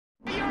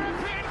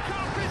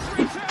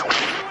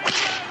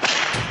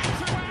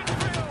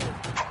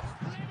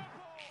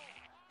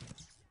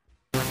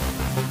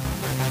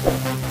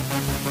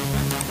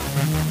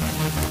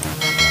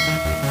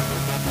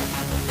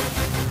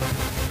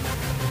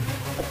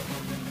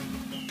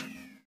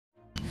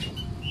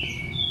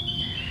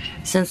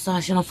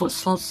Sensational foot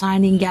slot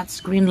signing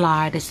gets green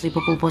light as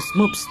LFCboss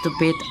moves to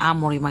beat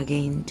Amorim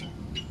again.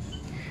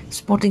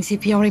 Sporting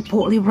CP are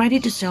reportedly ready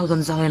to sell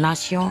Gonzalo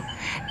Inacio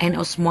and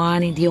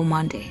Ousmane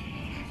Diomande,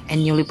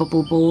 and new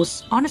Liverpool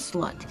boss on a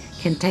slot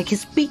can take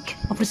his pick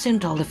of the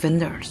central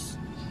defenders.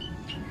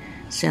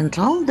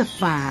 Central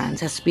defense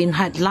has been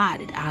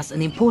highlighted as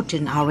an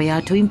important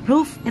area to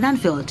improve at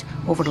Anfield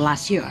over the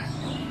last year.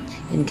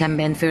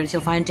 Incumbent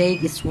Virgil van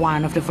Dijk is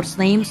one of the first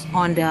names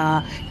on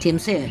the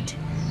team's head,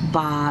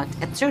 but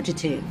at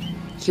 32,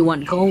 he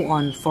won't go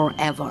on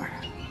forever.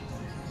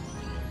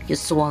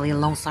 Usually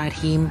alongside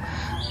him,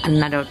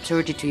 another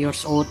 32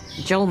 years old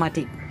Joel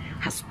Matip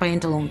has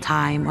spent a long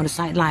time on the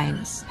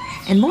sidelines,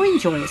 and more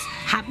injuries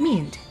have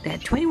meant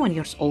that 21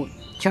 years old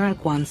Jarrell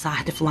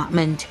Kwanzaa's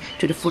development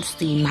to the first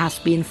team has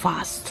been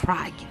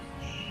fast-tracked.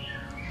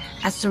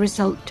 As a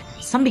result,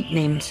 some big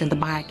names in the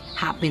back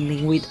have been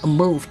linked with a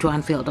move to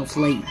Anfield of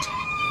late.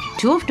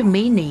 Two of the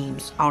main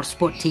names are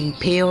Sporting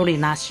Pedro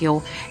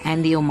Inacio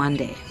and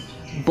Diomande.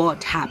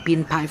 Both have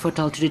been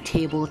pivotal to the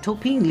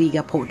table-topping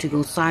Liga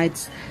Portugal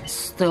side's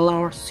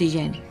stellar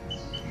season.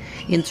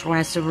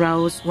 Interest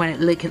arose when it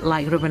looked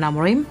like Ruben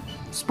Amorim,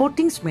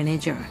 Sporting's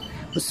manager,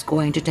 was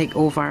going to take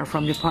over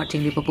from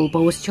departing Liverpool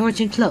boss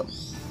Jurgen Klopp.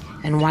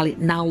 And while it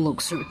now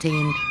looks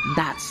certain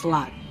that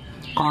slot,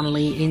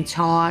 currently in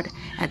charge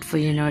at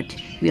Feyenoord,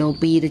 will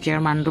be the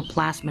German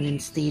replacement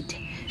instead,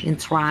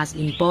 interest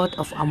in both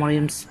of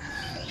Amorim's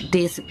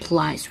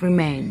disciplines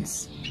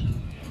remains.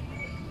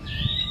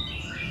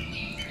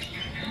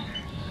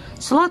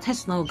 Slot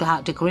has now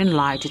got the green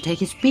light to take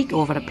his pick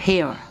over the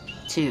pair,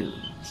 too.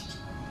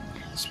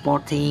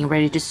 Sporting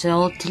ready to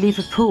sell to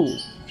Liverpool.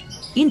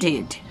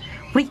 Indeed,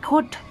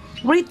 record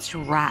rich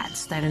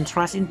rats that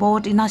interest in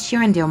both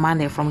Inacio and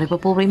Diomande from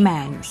Liverpool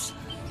remains.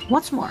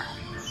 What's more,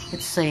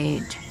 it's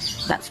said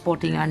that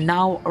Sporting are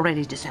now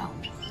ready to sell,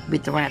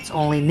 with the Reds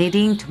only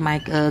needing to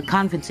make a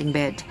convincing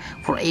bid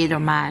for either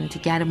man to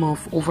get a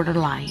move over the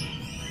line.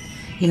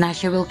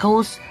 Inacio will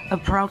cost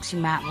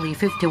approximately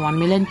 £51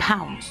 million,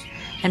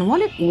 and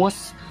while it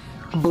was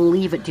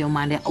believed that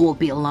Diomande will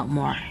be a lot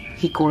more,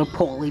 he could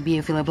reportedly be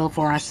available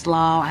for as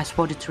low as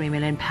 £43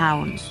 million.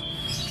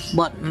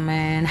 But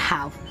men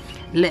have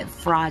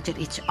leapfrogged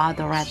each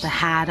other at the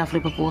head of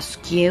Liverpool's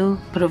queue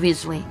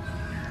previously,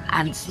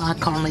 and it's not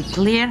currently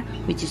clear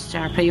which is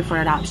their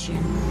preferred option.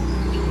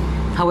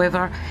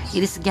 However,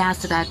 it is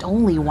guessed that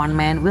only one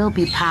man will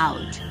be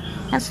poached,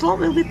 and Slot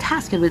will be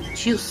tasked with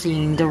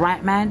choosing the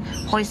right man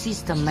for his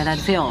system at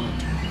Anfield.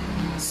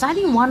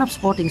 Signing one of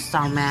Sporting's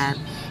star men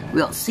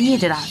will see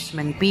the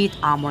Dutchman beat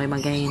Amorim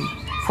again,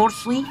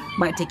 firstly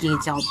by taking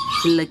a job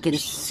to look at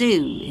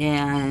 2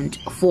 and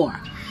 4,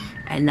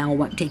 and now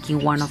by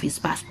taking one of his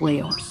best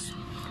players.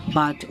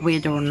 But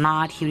whether or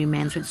not he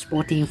remains with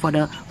Sporting for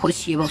the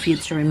foreseeable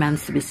future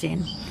remains to be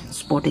seen.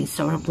 Sporting's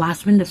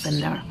replacement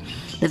defender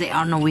that they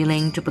are not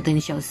willing to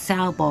potentially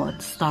sell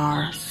both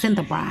star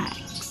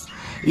centre-backs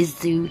is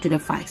due to the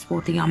fact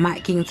Sporting are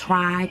making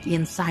track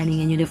in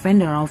signing a new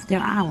defender of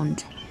their own.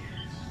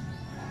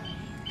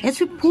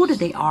 It's reported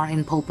they are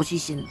in pole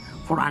position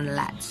for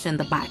unlatched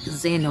centre-back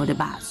Zeno the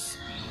Bass,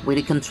 with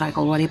a contract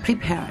already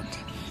prepared.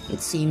 It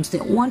seems they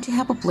want to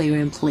have a player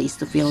in place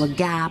to fill a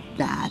gap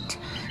that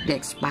they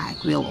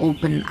expect will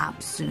open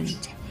up soon,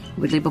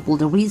 with Liverpool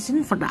the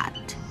reason for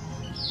that.